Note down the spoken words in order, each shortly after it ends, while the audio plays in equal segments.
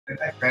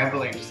If I'm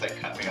rambling, just like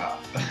cut me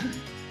off.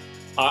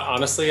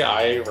 Honestly,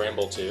 I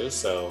ramble too,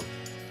 so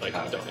like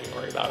Okay. don't even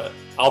worry about it.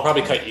 I'll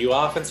probably cut you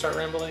off and start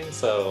rambling,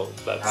 so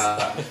that's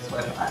That's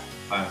what I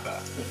fine with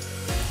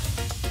that.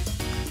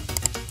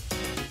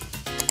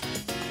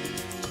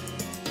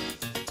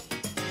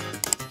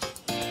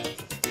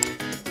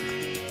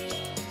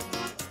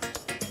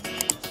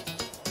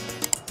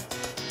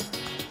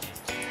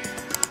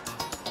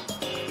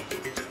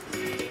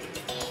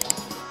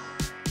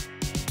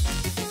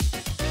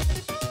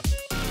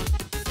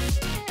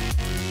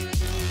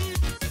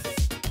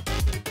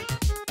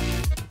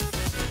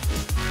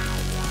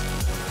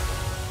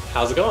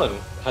 how's it going?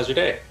 How's your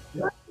day?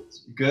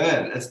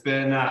 Good. It's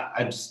been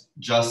I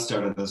just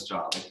started this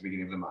job at the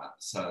beginning of the month,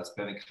 so it's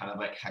been kind of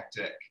like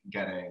hectic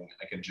getting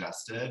like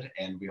adjusted,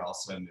 and we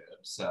also moved,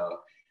 so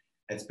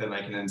it's been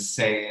like an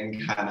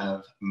insane kind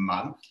of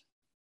month.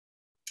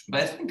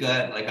 But it's been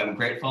good. Like I'm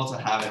grateful to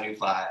have a new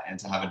flat and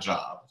to have a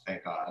job.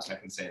 Thank gosh I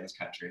can stay in this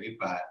country,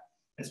 but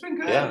it's been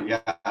Yeah. good.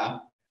 Yeah.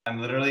 I'm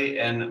literally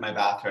in my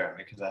bathroom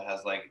because it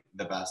has like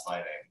the best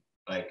lighting.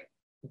 Like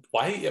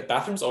Why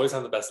bathrooms always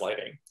have the best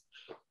lighting?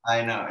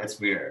 I know it's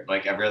weird.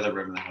 Like every other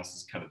room in the house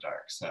is kind of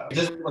dark. So it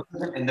doesn't look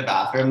like I'm in the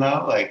bathroom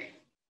though. Like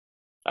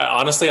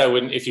Honestly, I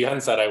wouldn't. If you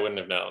hadn't said, I wouldn't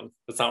have known. okay,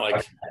 It's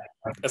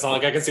not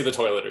like I can see the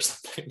toilet or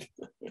something.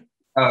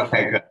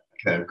 okay, good,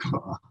 good,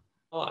 cool.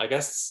 Well, I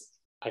guess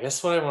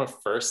what I want to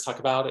first talk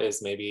about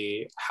is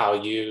maybe how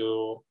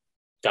you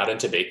got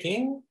into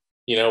baking.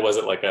 Was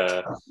it like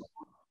a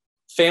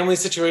family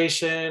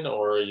situation,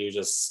 or you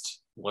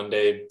just one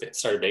day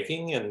started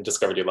baking and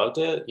discovered you loved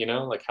it?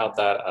 Like how'd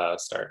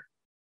that start?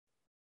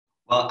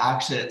 Well,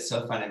 actually, it's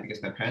so funny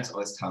because my parents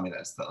always tell me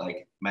this that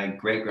like my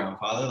great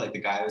grandfather, like the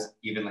guy I was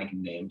even like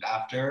named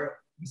after,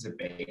 was a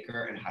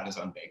baker and had his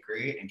own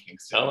bakery in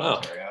Kingston, Oh wow.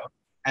 Ontario.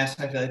 And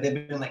so I feel like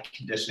they've been like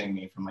conditioning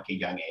me from like a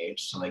young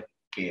age to like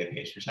be a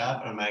pastry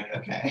chef. And I'm like,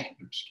 okay,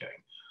 I'm just kidding.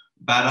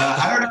 But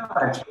I don't know.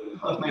 I really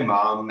love my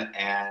mom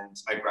and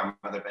my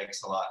grandmother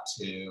bakes a lot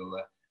too.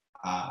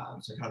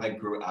 So kind of like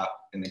grew up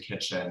in the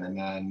kitchen, and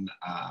then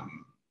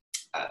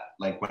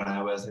like when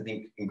I was, I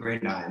think in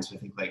grade nine, so I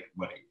think like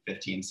what,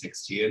 15,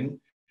 16,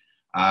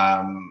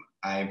 I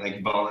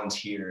like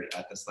volunteered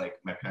at this like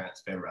my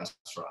parents' favorite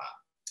restaurant,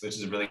 which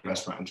is a really good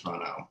restaurant in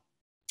Toronto,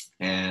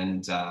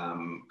 and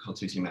called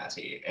Tutti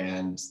Matti.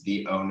 And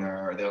the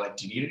owner, they're like,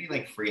 "Do you need any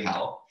like free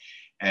help?"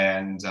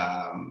 And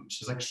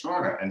she's like,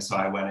 "Sure." And so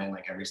I went in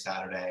like every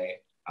Saturday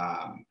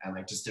and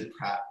like just did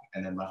prep,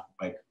 and then left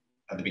like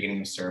at the beginning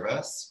of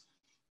service.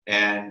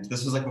 And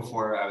this was like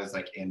before I was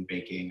like in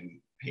baking and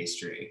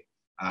pastry.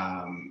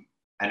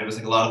 And it was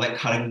like a lot of like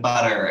cutting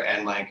butter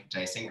and like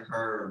dicing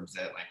herbs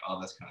and like all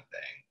this kind of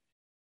thing.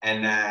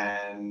 And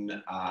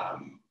then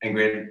in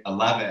grade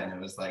 11,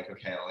 it was like,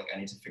 okay, like I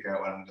need to figure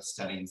out what I'm going to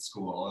study in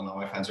school. And all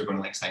my friends were going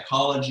to like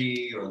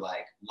psychology or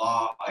like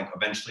law, like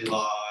eventually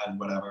law and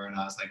whatever. And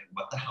I was like,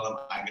 what the hell am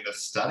I going to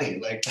study?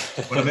 Like,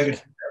 what am I going to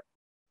do?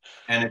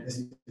 And it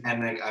was,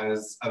 and like I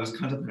was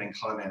contemplating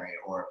culinary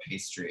or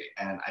pastry,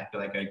 and I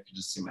feel like I could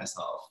just see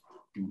myself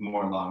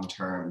more long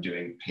term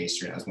doing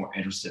pastry, and I was more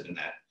interested in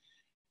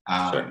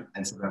it. Sure.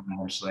 And so then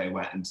eventually I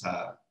went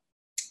into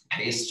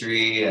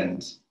pastry,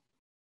 and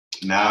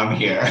now I'm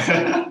here.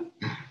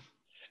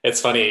 It's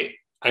funny.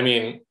 I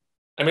mean,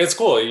 it's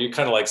cool. You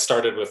kind of like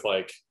started with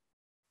like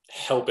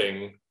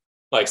helping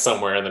like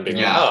somewhere and then being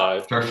like, Yeah,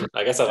 oh, for sure.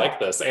 I guess I like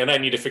this and I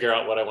need to figure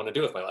out what I want to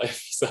do with my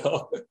life.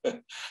 So,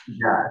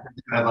 Yeah,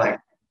 kind of like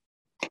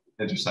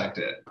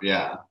intersected.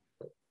 Yeah.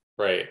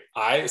 right.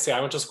 I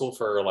went to school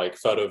for like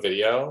photo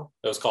video.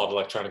 It was called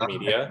electronic Okay.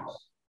 media.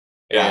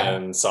 Yeah.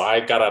 And so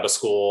I got out of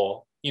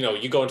school,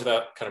 you go into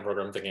that kind of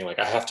program thinking like,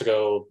 I have to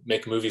go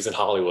make movies in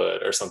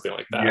Hollywood or something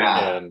like that.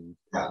 Yeah. And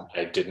Yeah.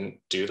 I didn't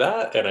do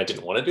that and I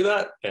didn't want to do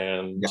that.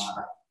 And Yeah.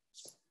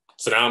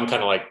 so now I'm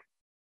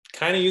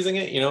kind of using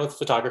it, with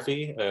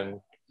photography and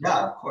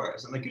Yeah, of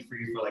course. And like good for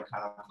you for like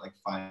kind of like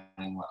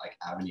finding what like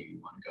avenue you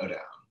want to go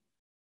down.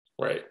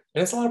 right.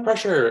 And it's a lot of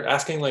pressure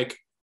asking like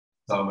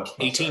So much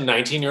pressure. 18,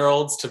 19-year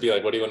olds to be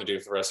like, what do you want to do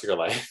for the rest of your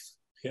life?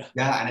 Yeah.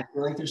 Yeah, and I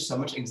feel like there's so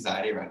much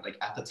anxiety around like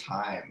at the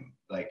time,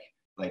 like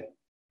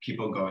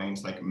people going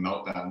to like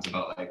meltdowns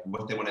about like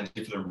what they want to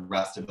do for the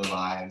rest of their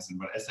lives, and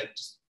what it's like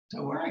just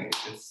don't worry.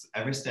 It's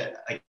every step,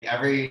 like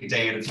every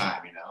day at a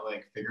time,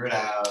 like figure it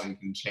out. You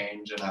can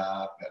change it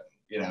up,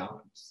 and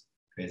it's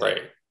crazy.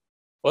 Right.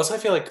 Well, so I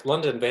feel like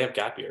London, they have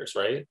gap years,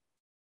 right?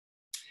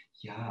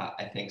 Yeah,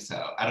 I think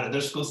so. I don't know.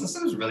 Their school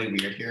system is really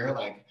weird here.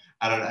 Like,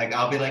 I don't know. Like,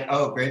 I'll be like,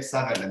 oh, grade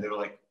 7. And they're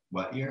like,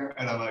 what year?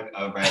 And I'm like,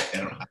 oh, right. They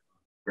don't have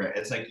grade.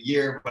 It's like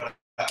year, but I'm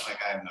like,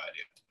 I have no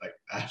idea.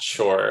 Like,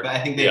 Sure. but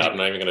I think they Yeah, do. I'm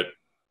not even going to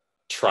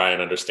try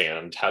and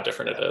understand how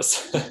different it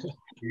is.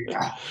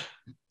 Yeah.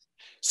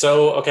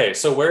 So, okay.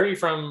 So where are you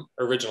from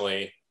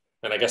originally?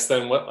 And I guess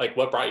then what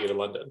brought you to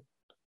London?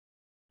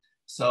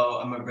 So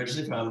I'm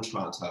originally from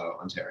Toronto,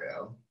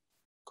 Ontario.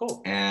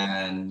 Cool.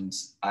 And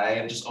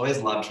I just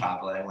always loved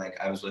traveling. Like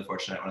I was really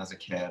fortunate when I was a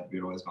kid.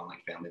 We'd always go on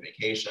like family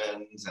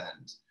vacations,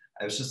 and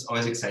I was just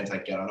always excited to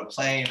like get on a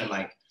plane. And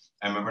like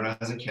I remember when I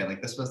was a kid,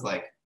 like this was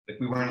like like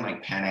we weren't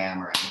like Pan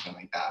Am or anything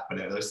like that, but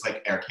it was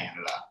like Air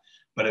Canada.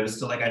 But it was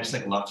still like I just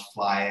like loved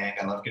flying.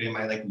 I loved getting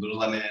my like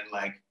Lululemon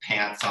like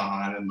pants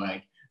on and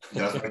like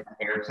those like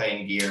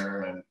airplane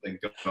gear and like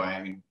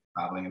going and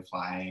traveling and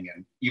flying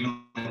and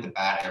even like the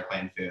bad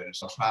airplane food and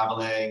still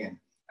traveling. And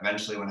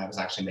eventually when I was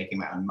actually making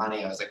my own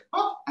money, I was like,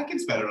 oh, I can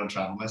spend it on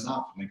travel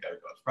myself. And like I would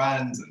go with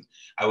friends. And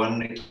I went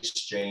on an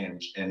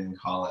exchange in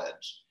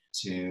college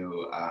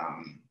to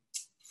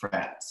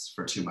France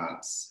for 2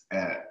 months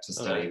to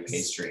study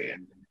pastry.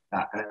 And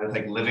I was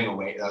like living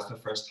away. That was the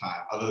first time,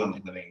 other than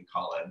like living in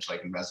college,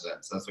 like in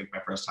residence. That's like my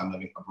first time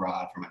living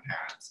abroad from my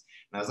parents.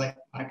 And I was like,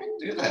 I can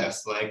do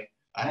this. Like,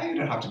 I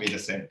don't have to be in the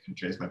same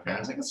country as my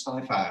parents. Like, it's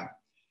totally fine.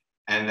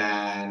 And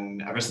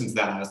then ever since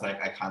then, I was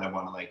like, I kind of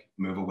want to like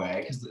move away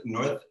because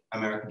North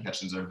American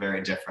kitchens are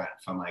very different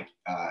from like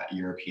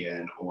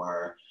European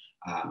or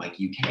like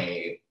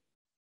UK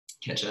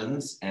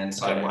kitchens. And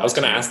so I was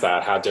going to ask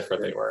that, how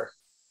different they were.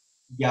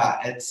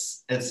 Yeah,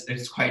 it's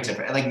quite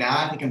different. Like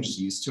now I think I'm just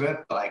used to it,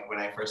 but like when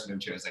I first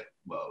moved here, I was like,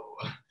 whoa.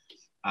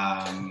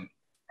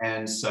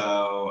 And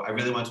so I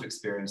really want to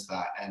experience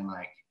that and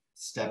like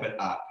step it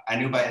up. I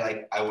knew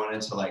by I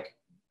wanted to like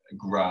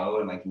grow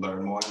and like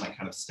learn more and like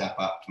kind of step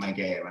up my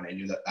game. And I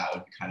knew that that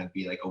would kind of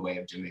be like a way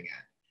of doing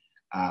it.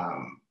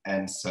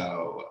 And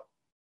so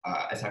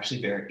it's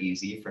actually very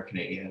easy for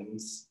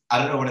Canadians. I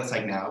don't know what it's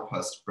like now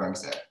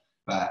post-Brexit,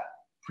 but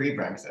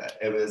pre-Brexit,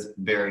 it was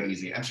very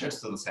easy. I'm sure it's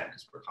still the same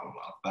because we're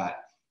Commonwealth, but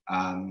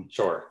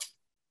sure.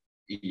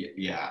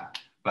 Yeah,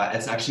 but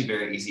it's actually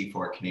very easy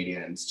for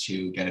Canadians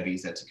to get a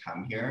visa to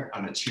come here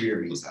on a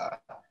 2-year visa.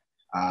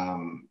 I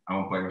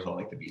won't bore you with all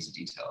like the visa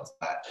details,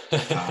 but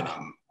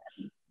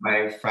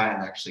my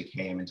friend actually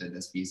came and did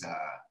this visa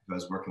who I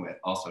was working with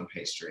also in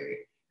pastry,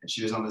 and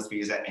she was on this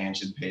visa and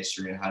she's in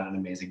pastry and had an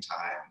amazing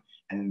time.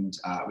 And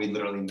we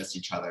literally missed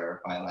each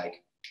other by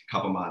like a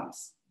couple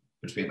months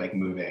between like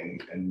moving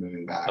and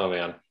moving back. Oh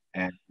man.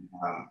 And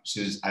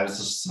I was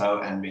just so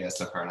envious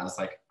of her, and I was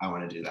like, I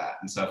want to do that.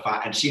 And so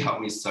and she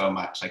helped me so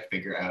much, like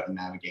figure out and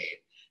navigate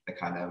the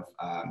kind of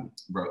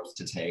ropes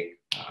to take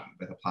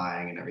with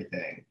applying and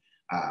everything.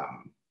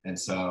 And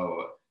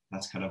so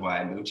that's kind of why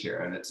I moved here,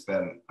 and it's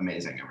been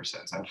amazing ever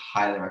since. I'd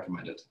highly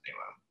recommend it to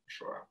anyone, for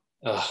sure.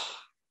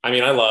 I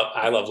mean, I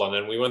love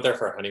London. We went there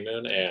for a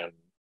honeymoon, and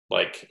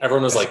like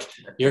everyone was like,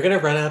 you're gonna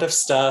run out of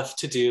stuff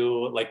to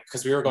do, like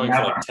because we were going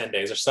for like 10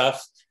 days or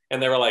stuff,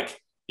 and they were like,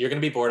 you're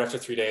gonna be bored after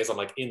 3 days. I'm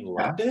like, in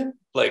London?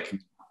 Like,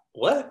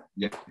 what?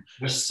 Yeah,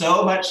 there's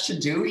so much to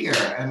do here,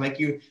 and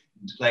I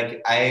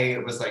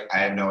was like, I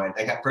have no idea.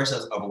 Like at first I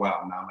was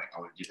overwhelmed. Now I'm like, I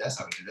want to do this,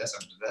 I want to do this, I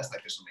want to do this.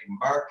 Like there's so many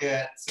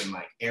markets and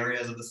like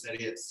areas of the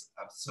city. It's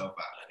so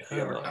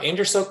fun. And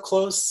you're so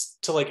close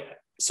to like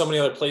so many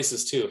other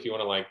places too. If you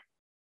want to like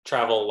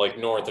travel like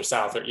north or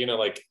south, or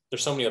like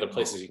there's so many other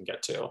places you can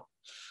get to.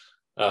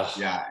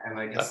 Yeah, and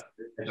like I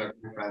joke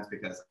with my friends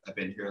because I've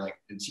been here like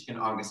in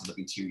August it'll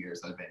be 2 years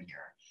that I've been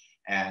here,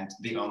 and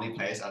the only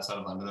place outside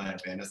of London that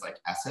I've been is like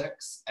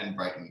Essex and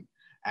Brighton,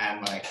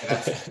 and like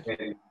that's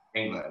in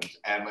England.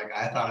 And like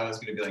I thought I was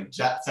going to be like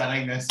jet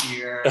setting this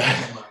year.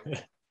 And,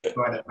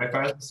 like, my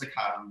friend was supposed to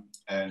come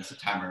in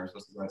September. I was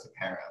supposed to go to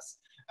Paris,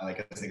 and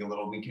like it's like a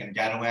little weekend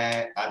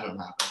getaway. That didn't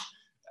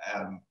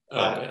happen.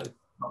 But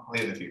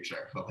hopefully in the future.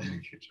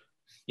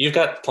 You've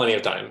got plenty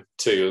of time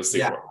to see.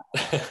 Yeah.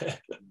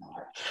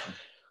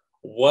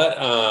 What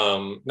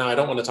now I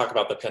don't want to talk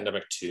about the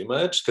pandemic too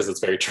much because it's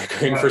very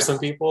triggering for some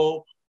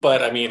people,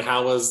 but I mean,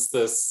 how was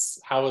this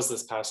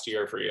past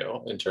year for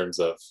you in terms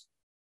of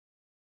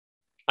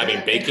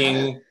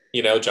baking,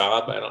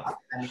 job? I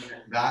mean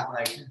that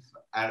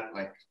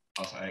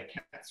also I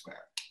can't swear.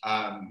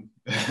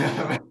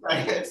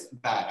 Like it's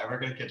bad. I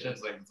work in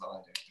kitchens, like that's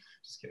all I do.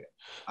 Just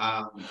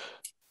kidding.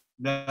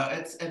 No,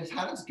 it's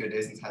had its good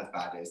days and it's had its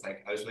bad days.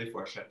 Like I was really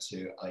fortunate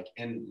to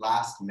in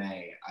last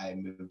May I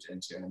moved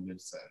into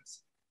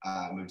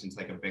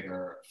like a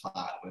bigger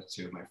flat with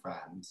 2 of my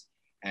friends,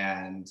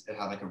 and it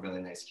had like a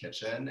really nice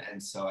kitchen,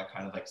 and so I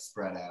kind of like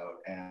spread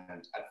out.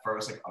 And at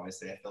first, like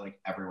obviously I feel like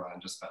everyone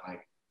just spent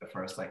like the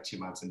first like 2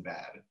 months in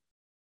bed,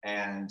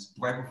 and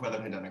right before the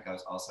pandemic I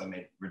was also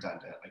made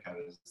redundant. Like I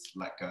was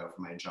let go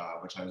from my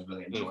job, which I was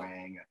really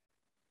enjoying.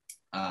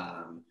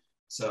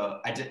 So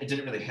it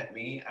didn't really hit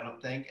me, I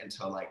don't think,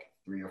 until like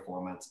 3 or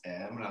 4 months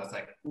in, when I was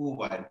like,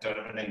 ooh, I don't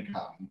have an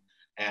income,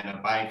 and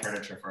I'm buying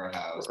furniture for a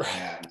house,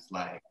 and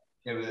like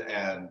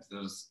and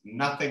there's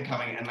nothing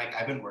coming. And like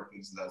I've been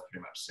working since I was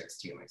pretty much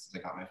 16, like since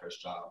I got my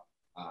first job.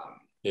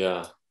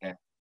 And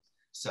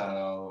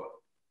so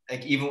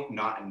like even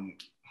not in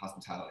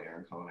hospitality or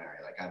in culinary,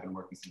 like I've been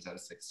working since I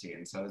was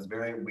 16. So it was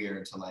very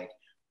weird to like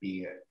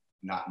be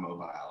not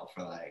mobile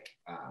for like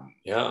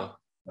so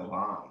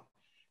long.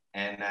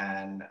 And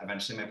then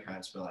eventually my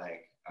parents were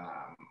like,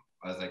 I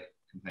was like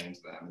complaining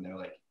to them, and they were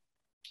like,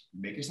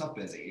 make yourself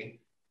busy.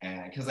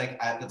 And because like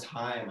at the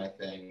time, I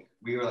think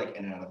we were like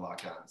in and out of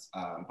lockdowns.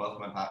 Both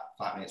of my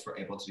flatmates were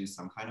able to do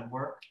some kind of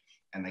work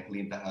and like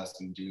leave the house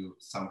and do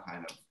some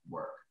kind of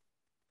work.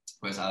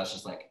 Whereas I was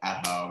just like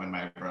at home in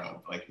my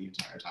room like the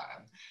entire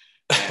time.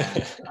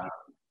 And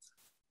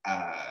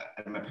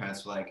and my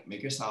parents were like,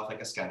 make yourself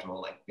like a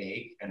schedule, like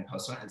bake and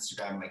post on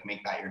Instagram, like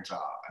make that your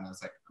job. And I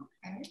was like,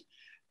 okay.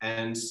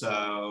 And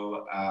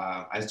so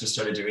I just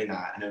started doing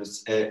that, and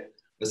it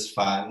was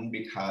fun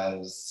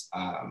because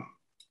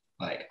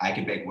like I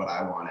could bake what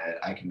I wanted,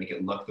 I could make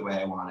it look the way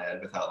I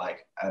wanted without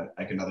like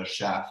another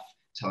chef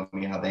telling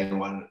me how they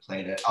wanted to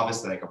plate it.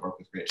 Obviously, like I work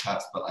with great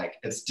chefs, but like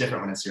it's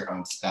different when it's your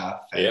own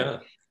stuff. And, Yeah.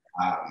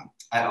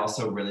 I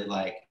also really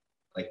like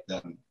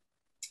the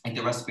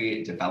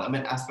recipe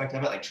development aspect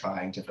of it, like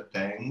trying different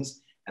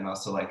things, and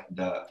also like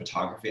the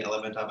photography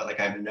element of it. Like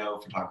I have no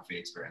photography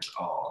experience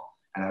at all,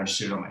 and I would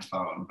shoot it on my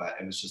phone, but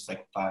it was just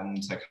like fun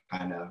to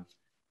kind of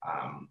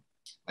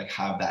like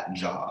have that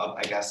job,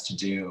 I guess, to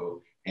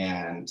do.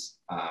 And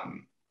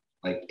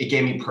like it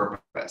gave me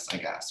purpose, I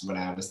guess, when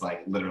I was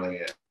like literally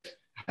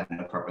had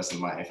no purpose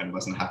in life and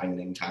wasn't having an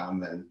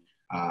income. And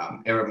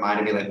it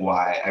reminded me like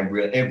why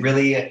it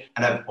really,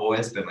 and I've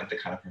always been like the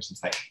kind of person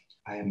that's like,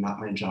 I am not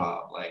my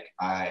job. Like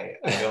I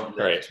don't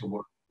live Right. to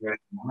work.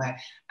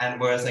 And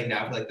whereas like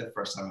now for like the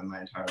first time in my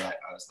entire life,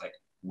 I was like,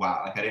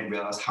 wow, like I didn't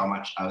realize how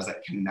much I was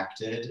like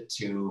connected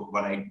to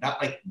what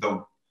not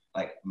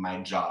like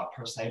my job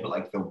per se, but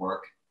like the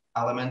work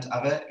element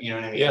of it. You know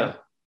what I mean? Yeah.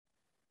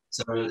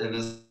 So it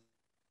was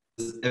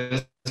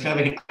kind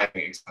of like an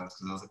eye-opening experience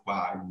because I was like,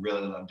 wow, I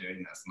really love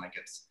doing this. And like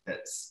it's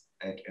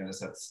like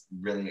it's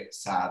really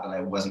sad that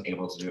I wasn't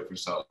able to do it for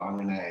so long.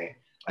 And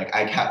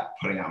I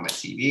kept putting out my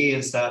TV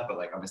and stuff, but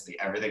like obviously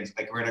everything's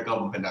like we're in a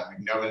global pandemic,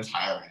 no one's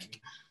hiring.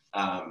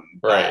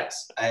 Right.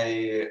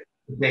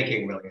 But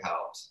baking really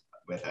helped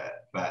with it.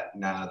 But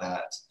now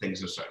that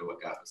things are starting to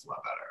look up, it's a lot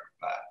better.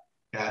 But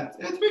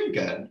yeah, it's been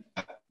good.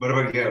 What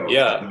about you?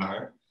 Yeah. It's been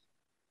hard?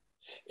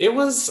 It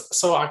was,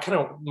 so I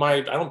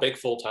don't bake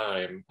full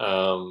time.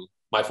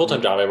 My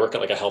full-time job, I work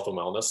at like a health and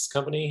wellness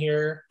company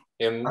here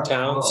in Oh,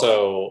 town. cool.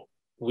 So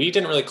we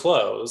didn't really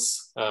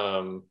close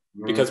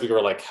because we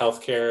were like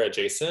healthcare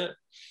adjacent.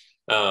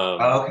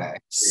 Okay.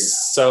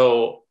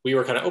 So we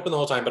were kind of open the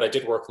whole time, but I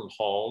did work from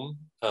home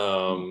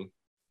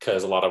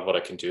because a lot of what I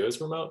can do is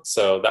remote.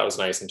 So that was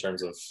nice in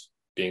terms of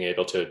being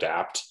able to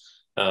adapt.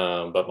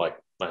 But like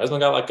my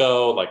husband got let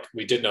go. Like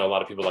we did know a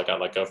lot of people that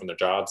got let go from their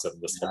jobs,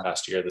 and this whole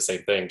past year, the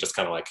same thing. Just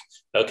kind of like,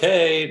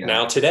 okay,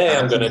 now today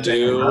I'm going to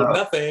do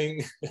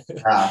nothing.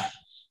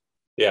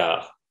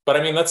 Yeah, but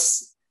I mean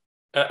that's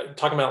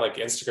talking about like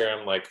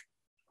Instagram. Like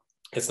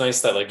it's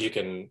nice that like you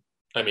can.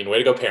 I mean, way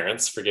to go,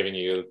 parents, for giving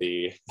you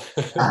the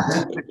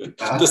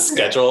the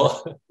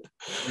schedule.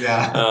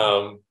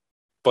 Yeah.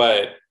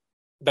 But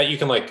that you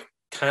can like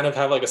kind of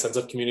have like a sense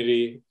of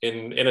community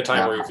in a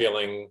time where you're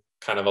feeling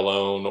kind of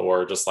alone,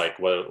 or just like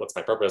what's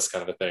my purpose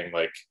kind of a thing.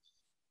 Like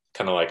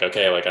kind of like,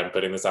 okay, like I'm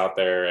putting this out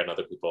there and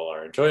other people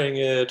are enjoying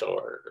it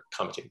or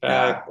commenting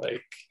back.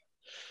 Like,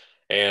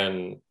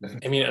 and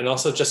I mean, and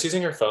also just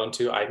using your phone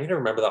too. I need to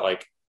remember that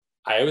like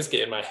I always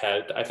get in my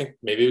head, I think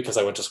maybe because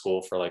I went to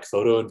school for like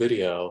photo and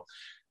video,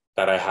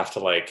 that I have to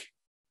like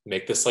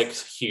make this like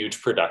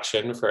huge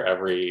production for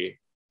every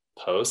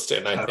post.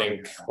 And I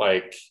think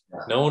like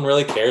no one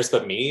really cares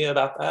but me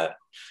about that.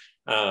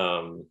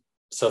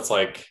 So it's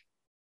like,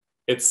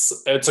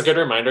 it's a good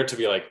reminder to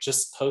be like,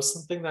 just post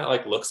something that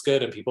like looks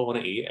good and people want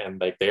to eat, and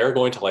like they are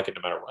going to like it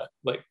no matter what.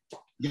 Like,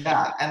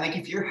 yeah, and like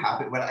if you're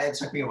happy, it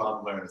took me a while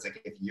to learn, it's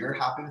like if you're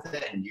happy with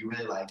it and you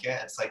really like it,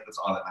 it's like that's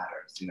all that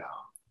matters, you know.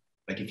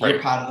 Like if you're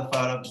proud of the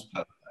photo, just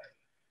post it.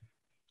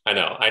 I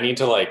know. I need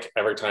to like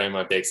every time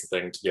I bake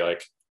something to be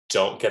like,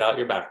 don't get out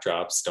your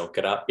backdrops, don't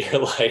get out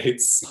your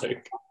lights,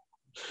 like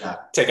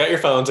take out your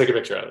phone, take a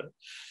picture of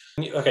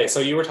it. Okay, so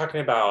you were talking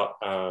about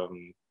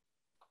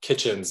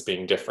kitchens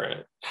being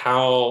different.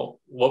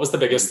 What was the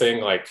biggest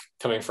thing like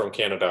coming from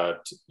Canada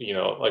to, you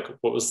know, like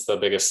what was the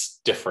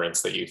biggest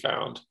difference that you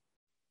found?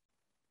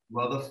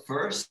 Well, the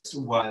first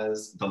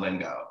was the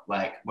lingo.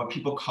 Like what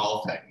people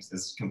call things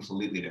is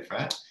completely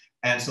different.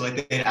 And so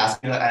like they'd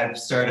ask me, I've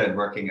started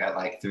working at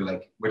like through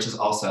like, which is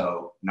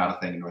also not a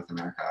thing in North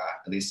America,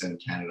 at least in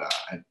Canada,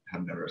 I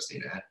have never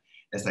seen it.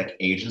 It's like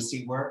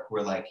agency work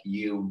where like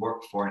you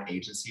work for an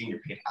agency and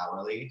you're paid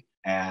hourly,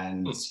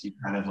 and you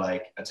kind of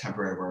like a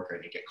temporary worker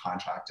and you get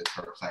contracted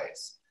for a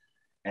place.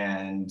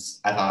 And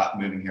I thought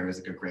moving here was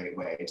like a great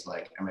way to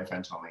like, and my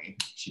friend told me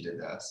she did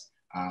this.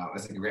 It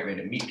was like a great way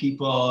to meet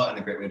people and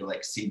a great way to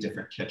like see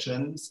different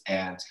kitchens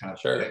and kind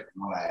of pick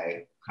what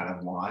I kind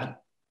of want,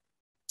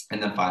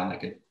 and then find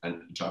like a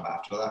job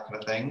after that kind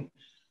of thing.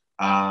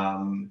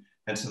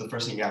 And so the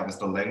first thing, was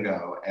the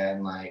lingo,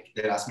 and like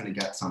they'd ask me to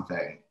get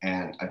something,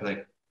 and I'd be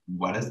like,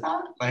 "What is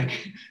that?" Like,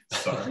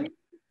 sorry,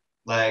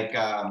 like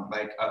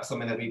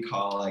something that we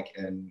call like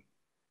in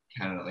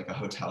Canada like a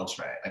hotel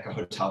tray, like a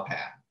hotel pan.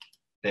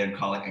 They'd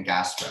call it a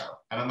gastro,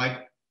 and I'm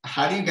like,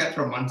 how do you get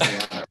from one to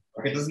the other?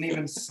 Like, it doesn't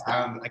even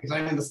sound like it's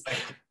not even this like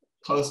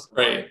close to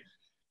right.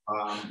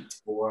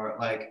 Or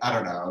like I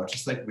don't know,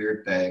 just like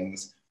weird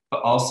things.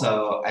 But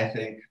also, I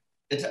think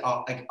it's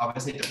like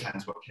obviously it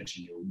depends what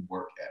kitchen you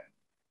work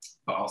in,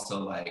 but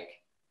also like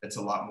it's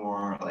a lot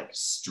more like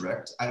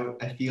strict.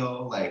 I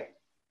feel like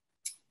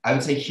I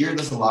would say here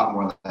there's a lot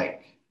more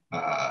like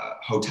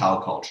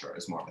hotel culture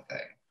is more of a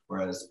thing.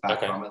 Whereas back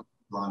Okay. home in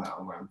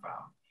Toronto, where I'm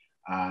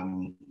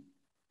from,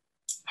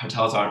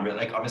 hotels aren't really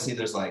like, obviously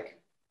there's like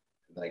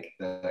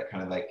the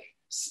kind of like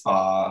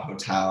spa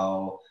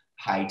hotel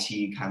high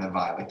tea kind of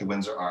vibe. Like the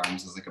Windsor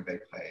Arms is like a big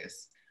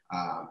place,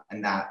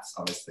 and that's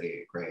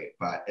obviously great,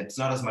 but it's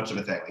not as much of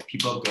a thing. Like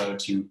people go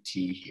to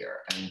tea here,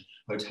 and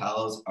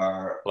hotels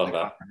are Love like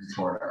that.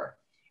 shorter,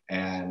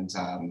 and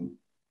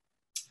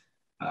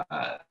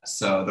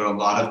so there are a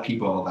lot of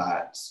people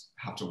that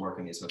have to work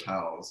in these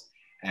hotels,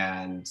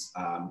 and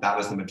that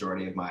was the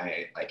majority of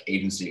my like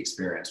agency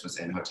experience was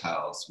in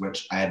hotels,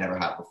 which I had never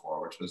had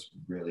before, which was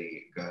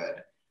really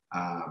good.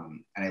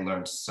 And I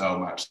learned so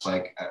much.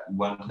 Like at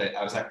one place,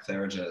 I was at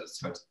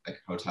Claridge's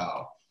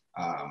hotel,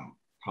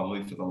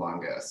 probably for the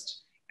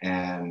longest,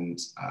 and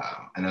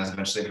I was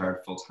eventually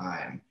hired full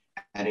time,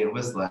 and it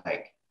was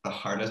like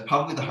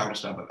probably the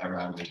hardest job I've ever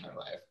had in my entire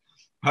life.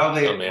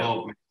 Probably Oh man.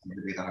 will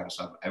be the hardest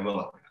job I will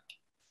ever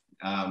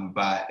have.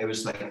 But it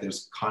was like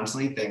there's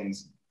constantly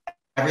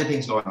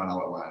everything's going on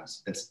all at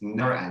once. It's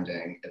never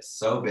ending. It's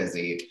so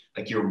busy.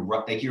 Like you're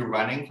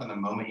running from the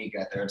moment you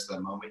get there to the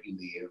moment you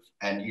leave,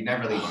 and you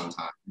never leave on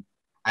time.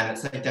 And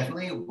it's like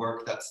definitely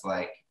work that's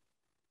like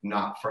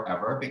not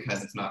forever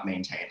because it's not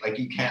maintained. Like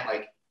you can't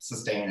like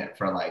sustain it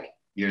for like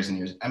years and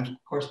years. And of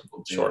course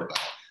people do. Sure.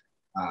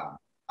 But,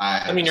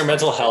 I mean, your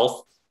mental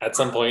health at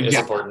some point is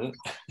important.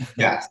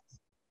 Yes.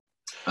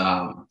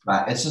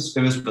 But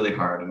it was really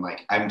hard, and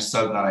like I'm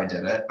so glad I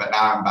did it. But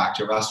now I'm back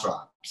to a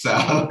restaurant. So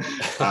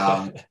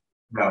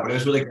no, but it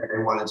was really great.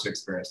 I wanted to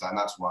experience that, and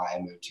that's why I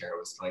moved here,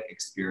 was to like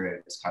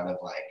experience kind of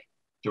like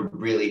the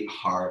really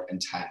hard,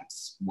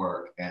 intense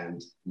work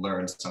and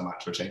learn so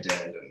much, which I did.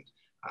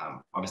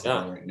 And obviously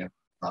learning never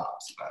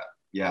stops. But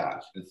yeah,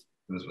 it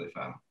was really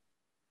fun.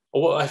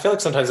 Well, I feel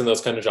like sometimes in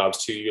those kind of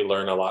jobs too, you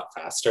learn a lot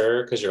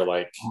faster because you're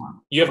like,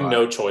 you have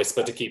no choice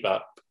but to keep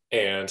up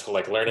and to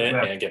like learn it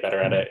and get better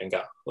at it and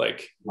go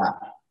like.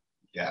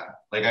 Yeah.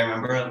 Like I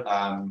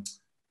remember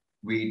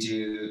we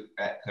do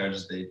at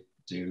Claridge's, they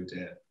did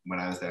when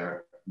I was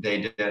there,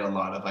 they did a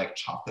lot of like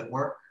chocolate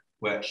work,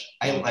 which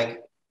I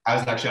like. I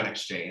was actually on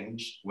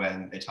exchange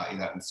when they taught you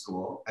that in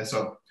school, and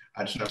so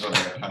I just never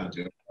learned how to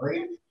do it for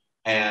you.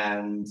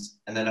 And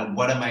then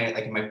one of my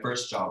like in my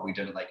first job, we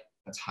did it like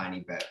a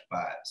tiny bit,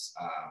 but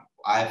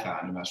I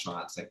found in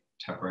restaurants like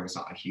tempering is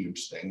not a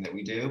huge thing that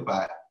we do,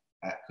 but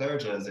at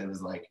Claridge's it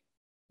was like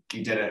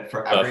you did it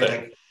for every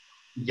like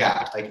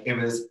like it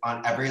was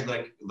on every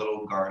like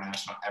little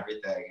garnish on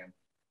everything, and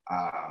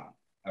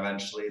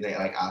eventually they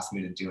like asked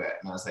me to do it,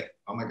 and I was like,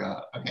 oh my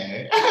god,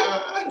 okay.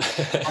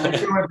 And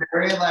they were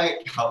very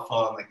like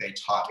helpful, and like they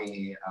taught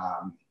me.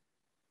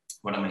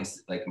 One of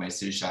my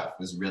sous chef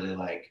was really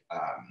like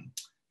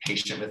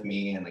patient with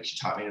me, and like she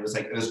taught me. It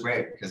was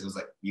great because it was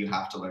like you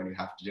have to learn, you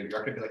have to do it. You're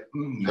not gonna be like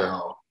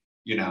no,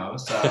 you know.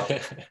 So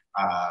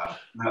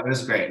no, it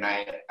was great, and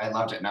I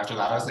loved it. And after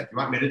that, I was like, you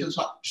want me to do the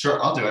shop?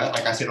 Sure, I'll do it.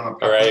 Like I see it on my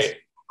prep list.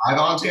 I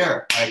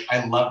volunteer. Like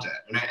I loved it,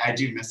 and I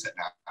do miss it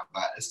now.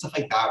 But it's stuff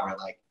like that where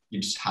like you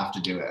just have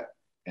to do it,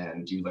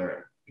 and you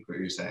learn like what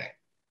you're saying.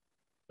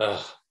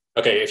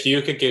 Okay, if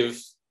you could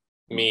give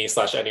me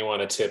 /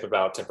 anyone a tip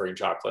about tempering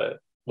chocolate,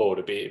 what would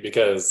it be?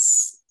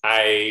 Because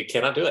I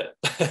cannot do it.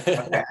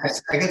 Okay.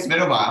 I guess it's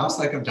been a while,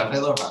 so like I'm definitely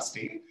a little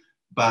rusty.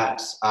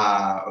 But what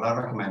I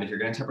recommend if you're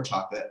going to temper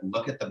chocolate,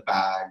 look at the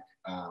bag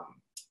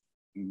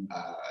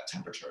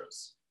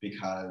temperatures,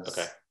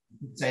 because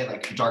say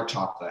like dark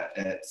chocolate,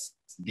 it's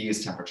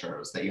these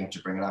temperatures that you have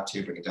to bring it up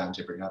to, bring it down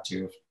to, bring it up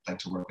to, like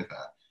to work with it.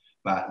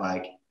 But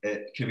like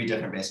it could be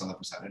different based on the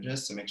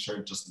percentages. So make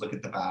sure just look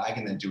at the bag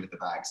and then do what the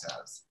bag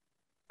says.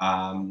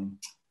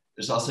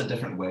 There's also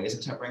different ways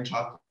of tempering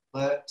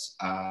chocolate.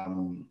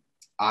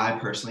 I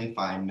personally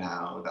find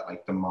now that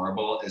like the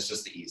marble is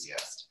just the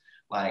easiest.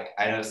 Like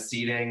I know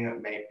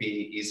seeding may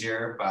be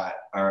easier,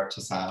 or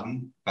to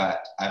some,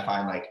 but I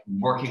find like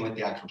working with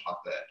the actual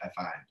chocolate, I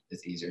find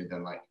is easier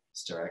than like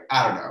stirring.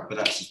 I don't know, but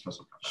that's just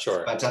personal preference.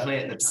 Sure. But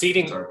definitely the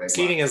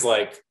seeding is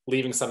like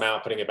leaving some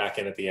out, putting it back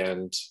in at the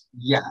end.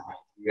 Yeah.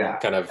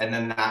 Kind of. And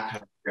then that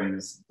kind of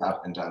trims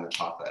up and down the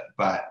chocolate.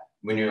 But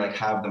when you like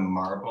have the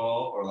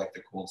marble or like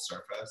the cold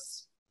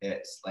surface,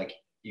 it's like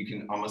you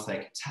can almost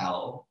like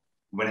tell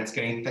when it's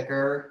getting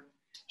thicker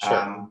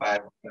by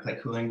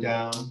like cooling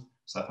down.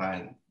 So I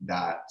find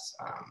that,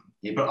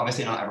 but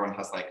obviously not everyone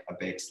has like a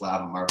big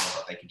slab of marble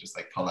that they can just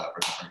like pull out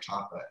for different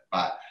chocolate.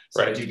 But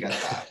so I do get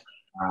that.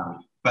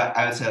 But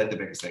I would say like the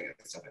biggest thing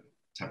is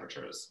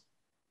temperatures.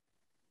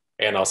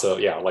 And also,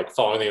 like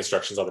following the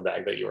instructions on the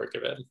bag that you were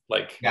given.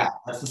 Like,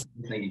 that's the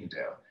same thing you can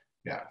do.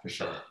 Yeah, for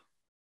sure.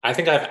 I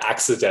think I've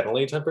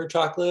accidentally tempered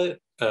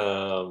chocolate,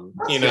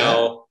 you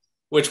know,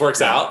 which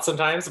works out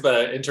sometimes.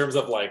 But in terms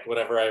of like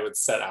whenever I would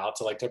set out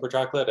to like temper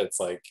chocolate, it's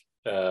like,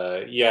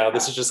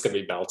 this is just going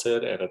to be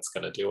melted and it's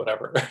going to do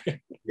whatever.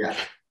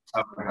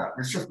 Oh my God.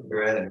 It's just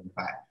really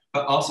fine.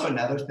 But also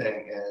another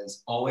thing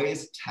is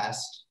always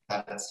test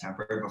that it's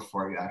tempered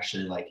before you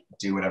actually like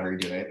do whatever you're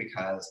doing,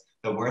 because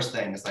the worst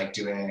thing is like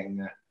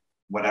doing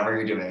whatever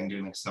you're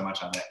doing like so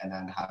much of it, and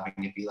then having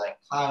it be like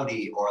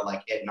cloudy or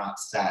like it not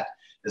set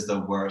is the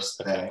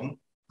worst thing.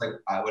 Like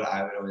I would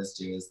always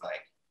do is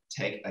like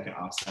take like an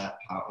offset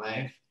palette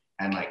knife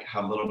and like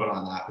have a little bit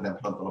on that, but then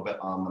put a little bit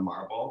on the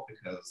marble,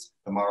 because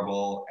the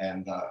marble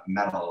and the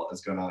metal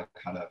is gonna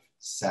kind of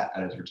set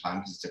at a different time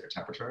because it's different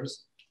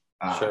temperatures.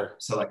 Sure.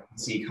 So like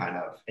see kind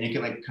of, and you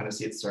can like kind of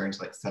see it starting to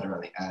like set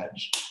around the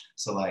edge.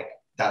 So like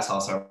that's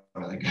also a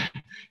really good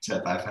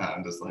tip I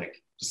found, is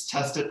like just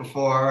test it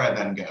before and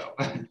then go.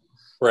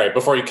 Right,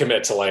 before you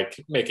commit to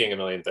like making a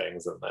million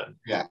things and then.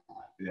 Yeah.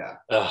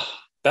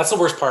 That's the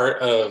worst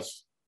part of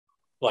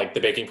like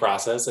the baking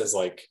process, is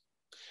like,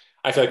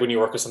 I feel like when you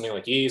work with something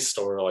like yeast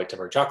or like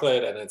tempered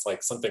chocolate, and it's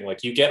like something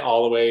like you get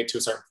all the way to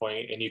a certain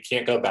point and you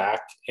can't go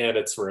back and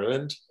it's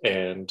ruined.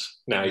 And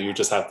now you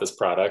just have this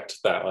product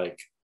that like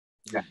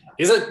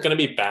isn't going to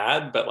be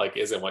bad, but like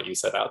isn't what you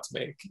set out to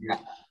make. Yeah.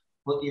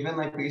 Well, even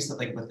like we used to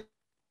like with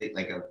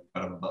like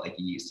but like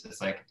yeast,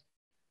 it's like,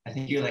 I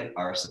think you like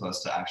are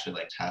supposed to actually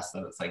like test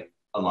that it's like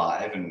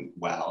alive and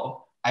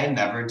well. I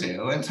never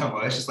do until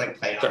I was just like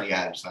playing on the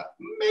edge that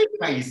maybe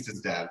my yeast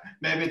is dead.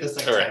 Maybe this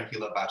like 10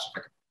 kilo batch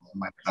of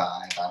might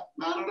die, but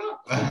I don't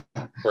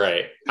know.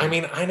 Right. I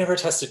mean, I never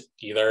tested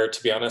either,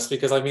 to be honest,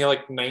 because I mean,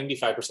 like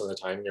 95% of the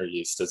time your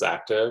yeast is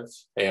active,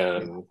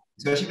 and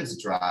especially if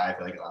it's dry, I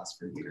feel like it lasts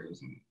for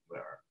years and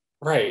whatever.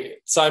 Right.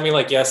 So I mean,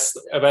 like, yes,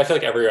 but I feel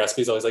like every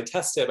recipe is always like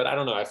test it, but I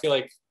don't know. I feel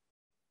like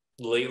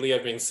lately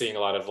I've been seeing a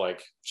lot of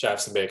like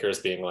chefs and bakers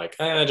being like,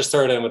 just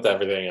throw it in with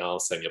everything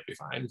else and you'll be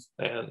fine.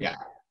 And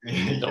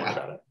don't worry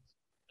about it.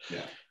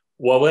 Yeah.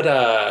 What would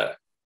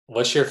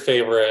what's your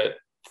favorite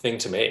thing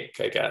to make,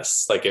 I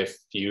guess? Like if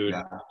you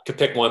could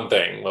pick one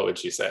thing, what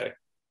would you say?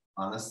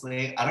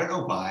 Honestly, I don't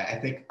know why. I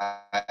think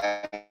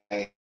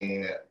I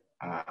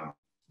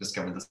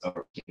discovered this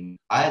over.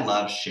 I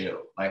love choux.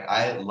 Like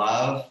I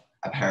love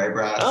a Perry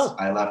breast. Oh.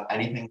 I love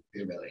anything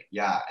choux, really.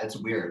 Yeah, it's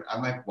weird.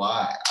 I'm like,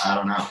 why? I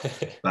don't know.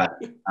 But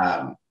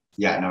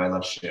yeah, no, I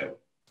love choux.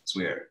 It's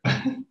weird.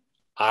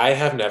 I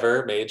have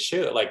never made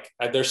choux. Like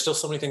there's still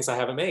so many things I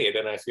haven't made,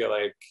 and I feel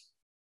like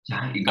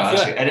you got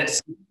to. And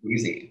it's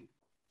easy.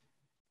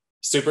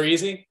 Super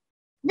easy?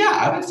 Yeah,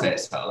 I would say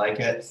so. Like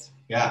it's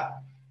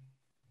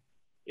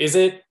Is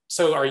it,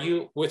 so are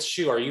you with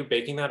choux, are you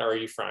baking that or are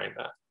you frying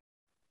that?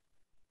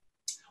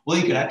 Well,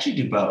 you could actually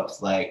do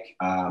both. Like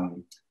are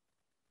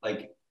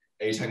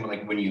you talking about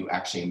like when you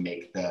actually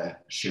make the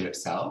choux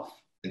itself,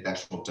 like the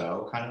actual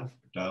dough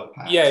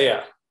pack?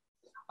 Yeah.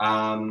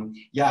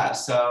 Yeah,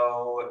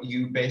 so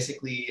you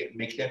basically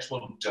make the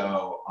actual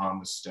dough on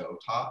the stove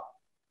top,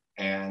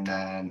 and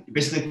then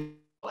basically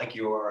like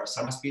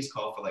some recipes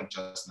call for like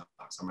just milk,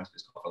 some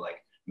recipes call for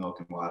like milk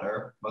and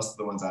water. Most of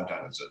the ones I've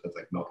done it's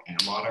like milk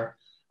and water,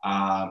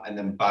 and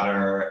then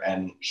butter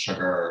and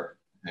sugar.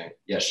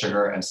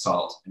 Sugar and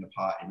salt in a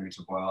pot and bring it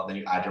to boil. Then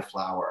you add your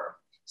flour,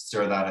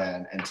 stir that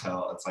in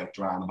until it's like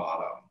dry on the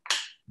bottom.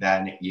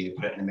 Then you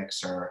put it in a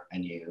mixer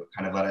and you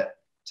kind of let it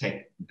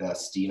take the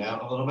steam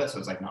out a little bit so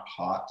it's like not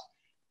hot.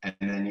 And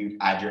then you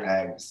add your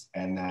eggs.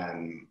 And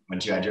then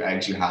once you add your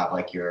eggs, you have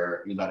like you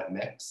let it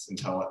mix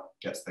until it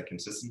gets the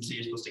consistency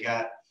you're supposed to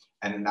get.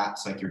 And then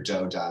that's like your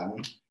dough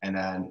done. And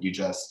then you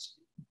just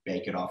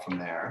bake it off from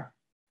there.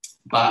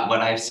 But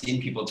what I've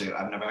seen people do,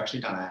 I've never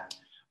actually done it,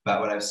 but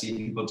what I've seen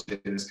people do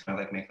is kind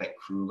of like make like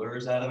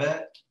crullers out of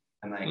it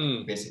and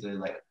like basically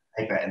like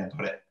take it and then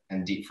put it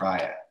and deep fry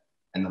it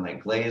and then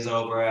like glaze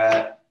over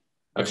it.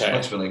 Which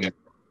looks really good.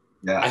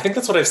 Yeah. I think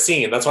that's what I've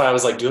seen. That's why I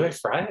was like, do I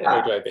fry it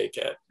or do I bake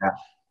it?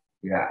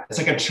 Yeah. It's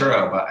like a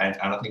churro, but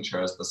I don't think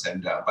churros the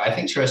same dough. But I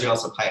think churros you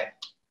also pipe.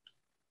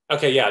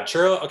 Okay, yeah,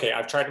 churro. Okay,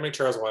 I've tried to make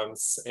churros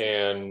once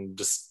and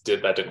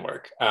that didn't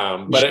work.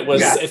 But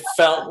it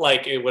felt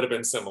like it would have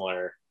been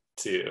similar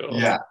to.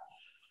 Yeah.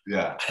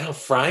 I don't know,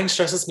 frying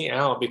stresses me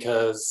out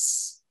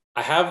because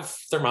I have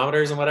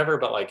thermometers and whatever,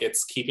 but like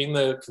it's keeping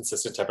the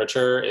consistent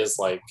temperature is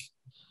like,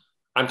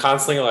 I'm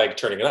constantly like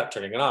turning it up,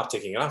 turning it off,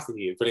 taking it off the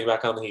heat, putting it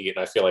back on the heat. And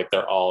I feel like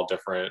they're all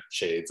different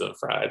shades of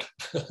fried.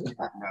 No,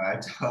 I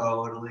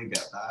totally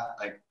get that.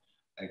 Like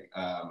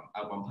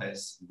at one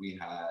place we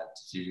had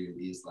to do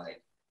these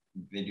like,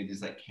 they do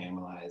these like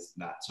caramelized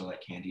nuts or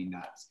like candy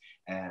nuts.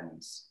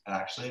 And I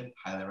actually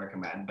highly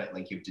recommend, but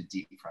like you have to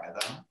deep fry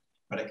them.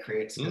 But it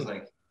creates, because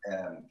like,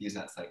 these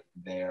nuts, like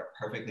they're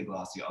perfectly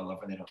glossy all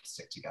over and they don't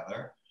stick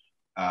together.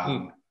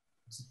 And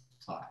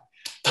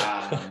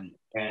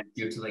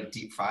you have to like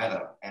deep fry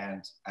them.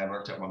 And I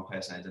worked at one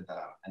place and I did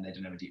that and they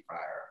didn't have a deep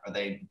fryer, or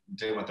they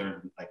didn't want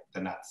their like the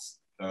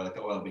nuts or like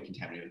the oil to be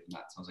contaminated with the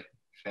nuts. I was like,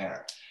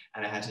 fair.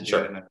 And I had to do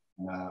it in a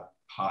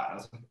pot. I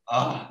was like,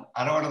 oh,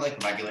 I don't want to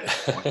like regulate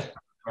it.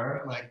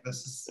 Like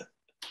it's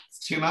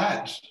too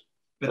much.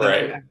 But then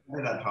I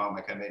did it at home.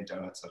 Like I made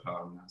donuts at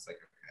home and I was like,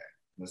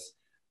 okay,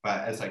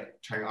 but it's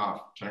like turn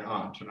off, turn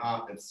on, turn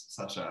off. It's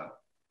such a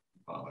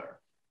bother.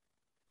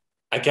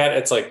 I get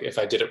it's like if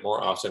I did it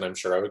more often, I'm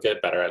sure I would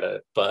get better at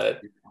it.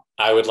 But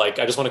I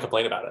just want to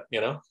complain about it,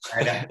 you know?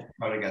 I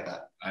totally get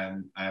that.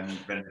 I'm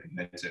ready to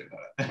complain too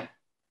about it.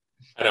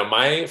 I know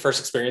my first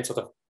experience with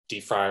a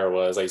deep fryer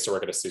was, I used to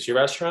work at a sushi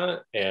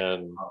restaurant,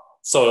 and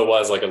so it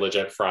was like a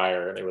legit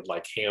fryer, and it would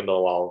like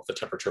handle all of the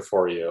temperature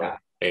for you. Yeah.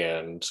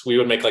 And we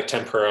would make like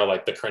tempura,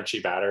 like the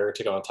crunchy batter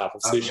to go on top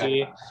of sushi.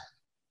 Yeah.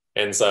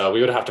 And so we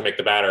would have to make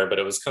the batter, but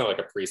it was kind of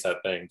like a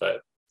preset thing.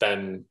 But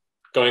then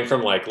going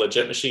from like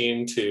legit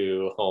machine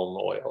to home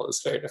oil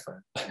is very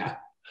different. Yeah,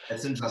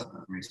 it's an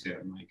adjustment for me too.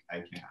 I'm like,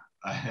 I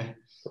can't.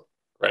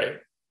 Right.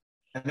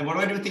 And then what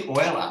do I do with the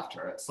oil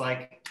after? It's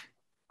like,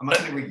 I'm not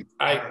going to reuse.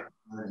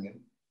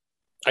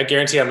 I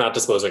guarantee I'm not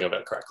disposing of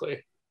it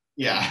correctly.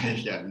 Yeah,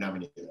 yeah, no,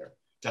 me neither.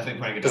 Definitely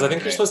putting it. Because I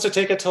think you're supposed to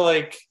take it to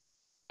like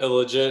a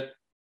legit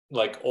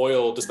like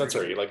oil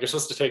dispensary. Like you're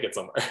supposed to take it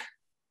somewhere.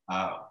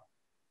 Oh.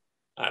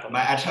 I don't know.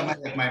 I just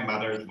have my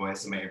mother's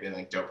voice in my ear be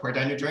like, don't pour it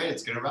down your drain,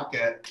 it's gonna wreck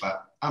it.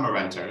 But I'm a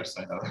renter,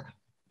 so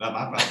not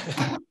my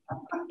problem.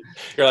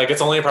 You're like,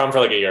 it's only a problem for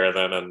like a year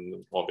then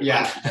and won't be.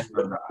 Yeah.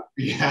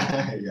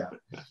 Yeah.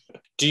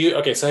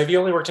 So have you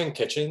only worked in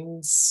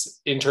kitchens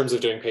in terms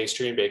of doing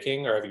pastry and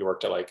baking, or have you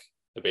worked at like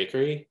the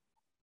bakery?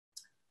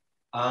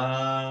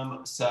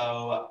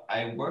 So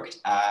I worked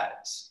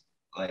at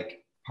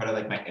like part of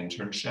like my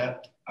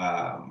internship.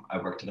 I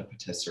worked at a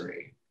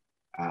patisserie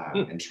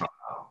in Toronto.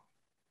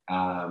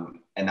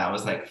 And that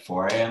was like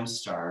 4 a.m.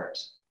 start,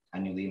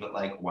 and you leave at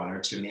like 1 or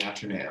 2 in the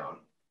afternoon.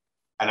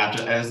 And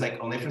after, it was like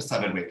only for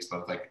 7 weeks, but I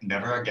was like,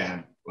 never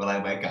again will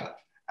I wake up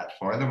at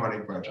 4 in the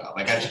morning for a job.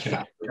 Like I just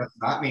cannot. That's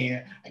not me.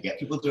 I get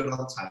people do it all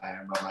the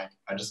time, but like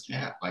I just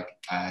can't. Like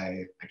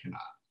I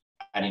cannot.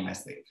 I need my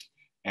sleep.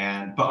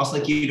 But also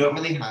like you don't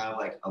really have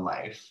like a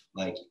life.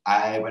 Like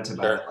I went to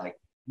bed at like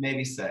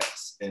maybe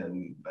 6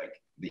 in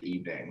like the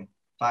evening.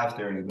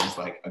 5:30 was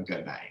like a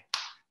good night.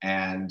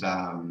 And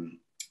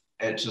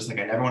it's just like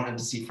I never wanted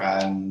to see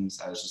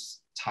friends. I was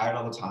just tired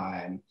all the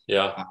time.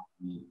 Yeah.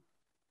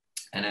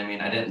 And I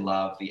mean, I didn't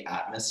love the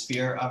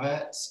atmosphere of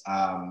it.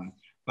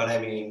 But I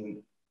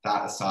mean,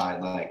 that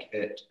aside, like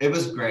it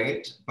was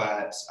great,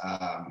 but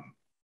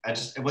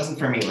it wasn't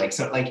for me. Like,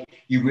 so like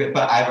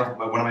but I have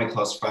one of my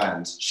close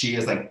friends, she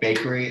is like,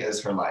 bakery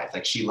is her life.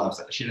 Like she loves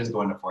it. She doesn't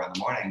go into 4 in the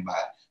morning,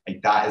 but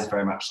like that is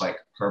very much like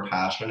her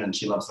passion. And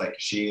she loves, like,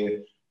 she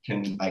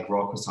can like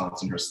roll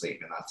croissants in her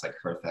sleep, and that's like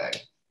her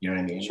thing. You know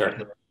what I mean? Sure.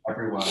 Like,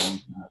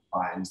 everyone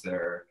finds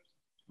their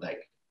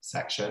like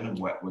section of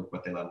what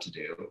they love to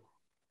do.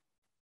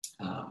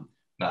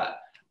 But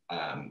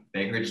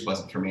bakery just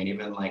wasn't for me. And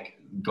even like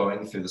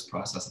going through this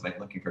process of like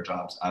looking for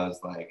jobs, I was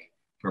like,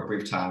 for a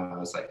brief time, I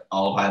was like,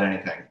 I'll buy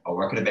anything. I'll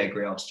work at a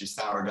bakery. I'll just do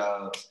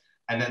sourdoughs.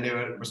 And then they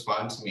would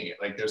respond to me.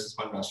 Like there's this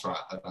one restaurant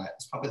that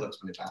this probably looks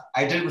really bad.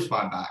 I did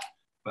respond back,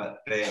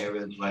 but it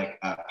was like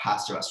a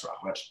pasta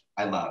restaurant, which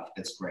I love.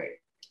 It's great.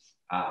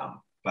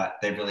 But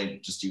they really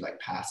just do like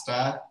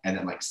pasta and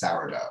then like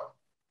sourdough,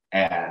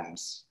 and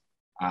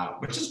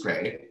which is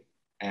great.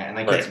 And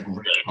like it's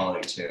great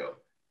quality too.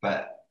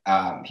 But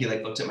he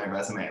like looked at my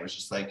resume and was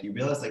just like, you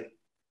realize like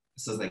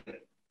this is like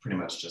pretty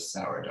much just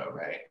sourdough,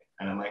 right?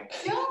 And I'm like,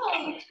 yeah,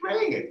 that's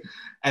great.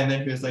 And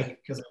then he was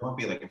like, because I won't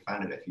be like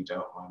offended if you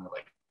don't want to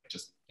like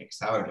just make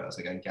sourdoughs.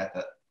 Like I get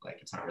that like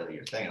it's not really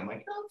your thing. I'm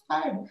like, no, it's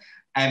fine.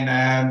 And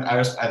then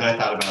I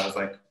thought about it, I was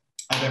like,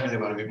 I don't really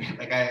want to be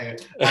like I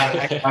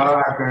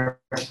don't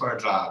for a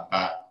job,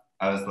 but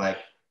I was like,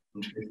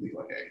 I'm trying to be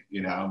looking,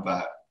 you know,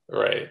 but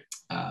right.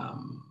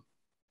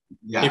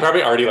 Yeah. He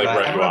probably already like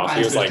wrote you off.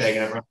 He was like,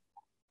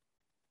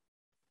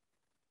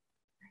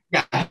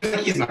 yeah,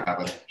 he's not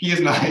coming. He's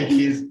not.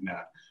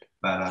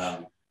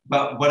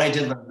 But what I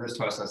did learn through this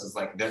process is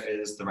like there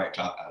is the right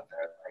job out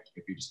there. Like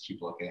if you just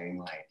keep looking,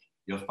 like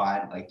you'll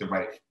find like the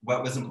right.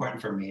 What was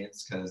important for me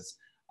is because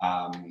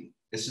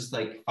it's just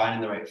like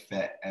finding the right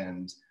fit,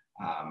 and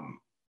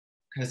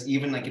because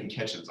even like in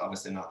kitchens,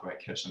 obviously not the right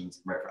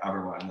kitchens right for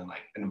everyone, and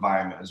like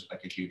environment is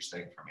like a huge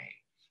thing for me.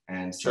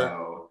 And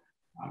so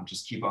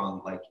just keep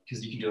on like,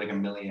 because you can do like a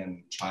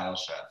million trial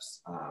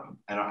shifts, and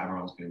not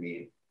everyone's going to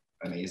be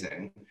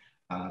amazing,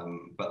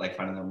 but like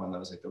finding the one that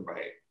was like the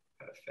right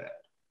fit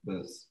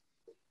was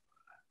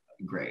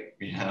great,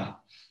 you know?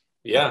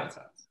 Yeah.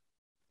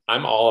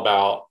 I'm all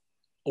about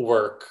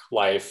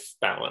work-life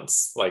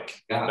balance.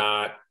 Like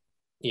not,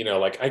 you know,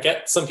 like I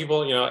get some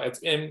people, you know,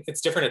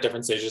 it's different at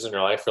different stages in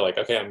your life. You're like,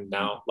 okay, I'm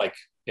now like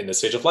in this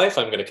stage of life,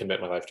 I'm going to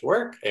commit my life to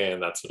work,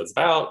 and that's what it's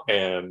about.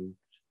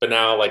 But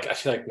now, like, I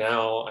feel like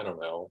now, I don't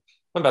know,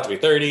 I'm about to be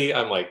 30.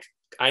 I'm like,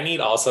 I need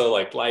also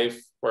like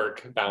life,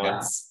 work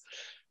balance.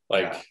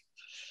 I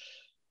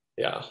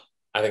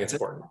think it's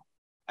important.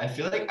 I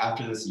feel like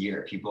after this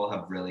year, people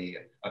have really,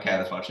 I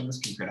was watching this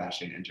Kim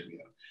Kardashian interview,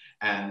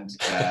 and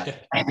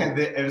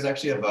it was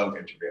actually a Vogue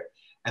interview.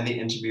 And the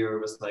interviewer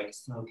was like,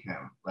 so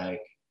Kim,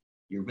 like,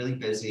 you're really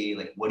busy.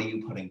 Like, what are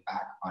you putting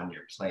back on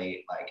your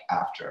plate? Like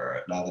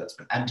after, now that it's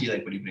been empty,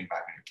 like, what are you putting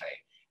back on your plate?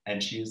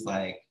 And she's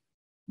like,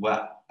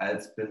 well,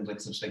 it's been like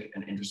such like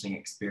an interesting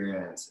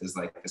experience is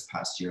like this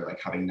past year, like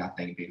having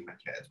nothing, being with my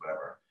kids,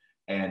 whatever.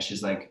 And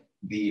she's like,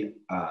 being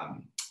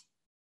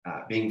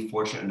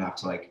fortunate enough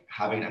to like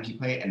having an empty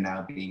plate and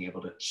now being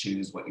able to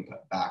choose what you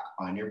put back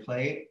on your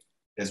plate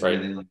is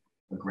really like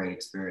a great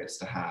experience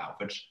to have,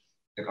 which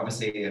like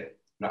obviously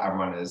not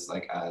everyone is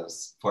like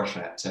as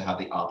fortunate to have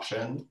the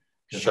option,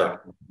 because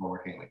Sure. we're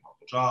working like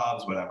multiple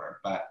jobs, whatever.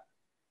 But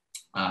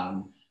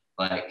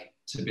like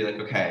to be like,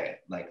 okay,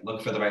 like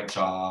look for the right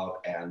job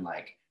and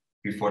like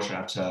be fortunate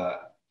enough to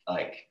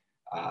like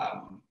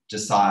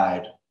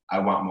decide I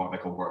want more of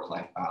like a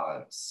work-life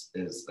balance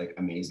is like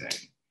amazing.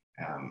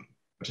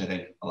 Which I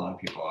think a lot of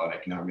people are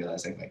like now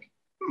realizing like,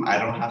 I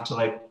don't have to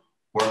like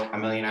work a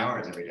million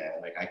hours every day.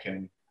 Like I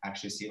can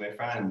actually see my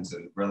friends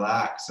and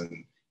relax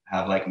and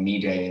have like me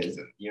days,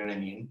 and you know what I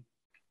mean?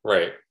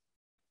 Right.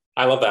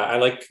 I love that. I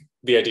like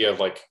the idea of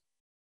like,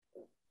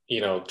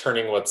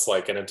 turning what's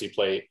like an empty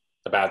plate,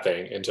 a bad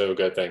thing, into a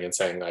good thing, and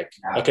saying like,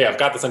 okay, I've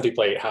got this empty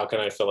plate. How can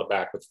I fill it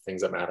back with the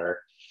things that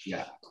matter?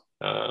 Yeah.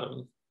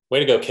 Way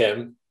to go,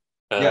 Kim.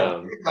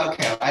 Yeah.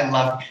 Okay. I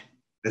love.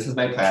 This is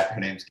my pet. Her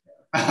name's Kim.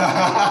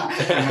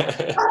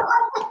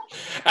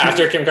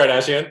 After Kim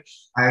Kardashian.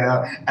 I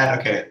know. And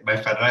okay, my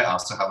friend and I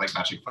also have like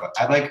matching phone.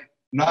 I'm like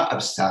not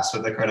obsessed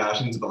with the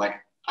Kardashians, but like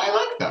I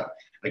like them.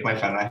 Like my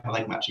friend and I have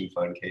like matching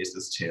phone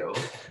cases too.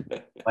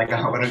 Like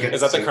I want to get.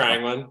 Is that the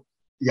crying one?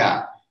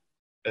 Yeah.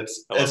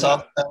 It's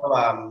also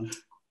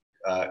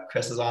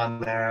Chris is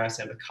on there,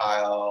 same with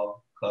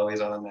Kyle,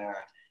 Chloe's on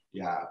there.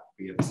 Yeah,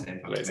 we have the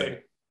same. Amazing.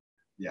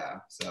 Yeah.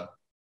 So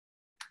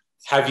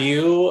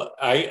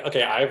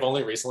I've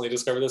only recently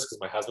discovered this because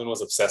my husband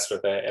was obsessed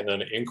with it. And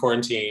then in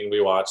quarantine,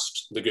 we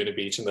watched Laguna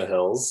Beach in the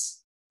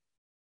Hills.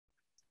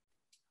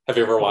 Have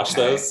you ever watched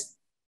those?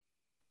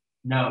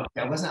 No,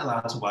 I wasn't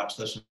allowed to watch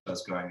those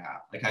shows growing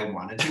up. Like I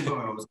wanted to, but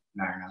my mom was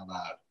not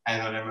allowed. And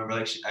then I remember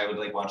like I would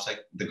like watch like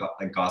the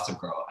Gossip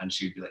Girl, and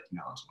she'd be like,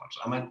 "No, let's watch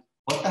it." I'm like,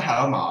 "What the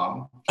hell,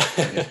 mom?"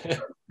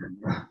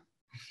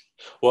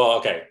 Well,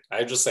 okay.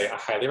 I just say I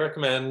highly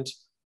recommend.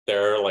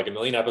 There are like 1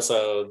 million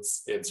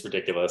episodes. It's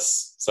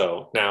ridiculous.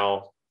 So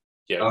now,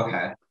 yeah.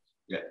 Okay.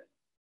 Yeah.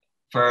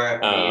 For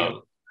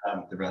me,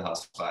 the Real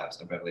Housewives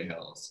of Beverly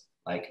Hills,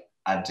 like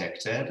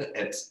addicted.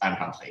 It's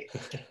unhealthy.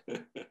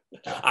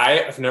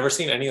 I've never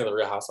seen any of the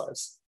Real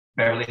Housewives.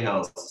 Beverly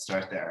Hills,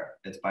 start there.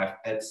 I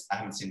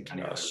haven't seen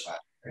any of it, but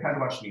I kind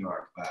of watched New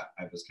York, but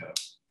I was kind of.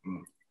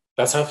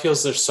 That's how it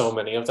feels. There's so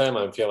many of them.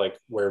 I feel like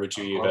where would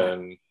you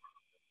even?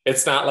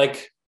 It's not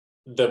like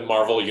the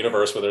Marvel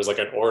universe where there's like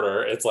an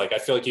order. It's like I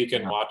feel like you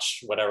can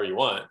watch whatever you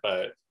want,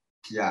 but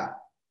yeah.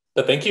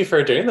 But thank you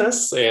for doing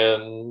this,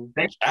 and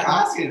thanks for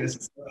asking. This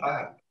is so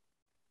fun.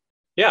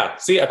 Yeah.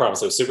 See, I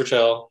promise it was super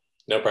chill,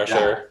 no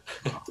pressure.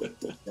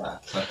 Yeah,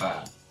 so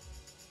fun.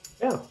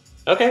 Yeah.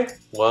 Okay.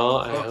 Well,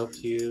 I hope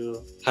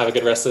you have a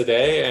good rest of the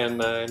day,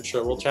 and I'm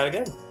sure we'll chat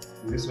again.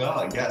 You as well,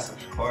 I guess,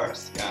 of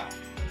course. Yeah.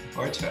 Look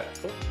forward to it.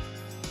 Cool.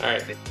 All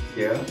right. Thank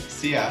you.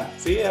 See ya.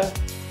 See ya.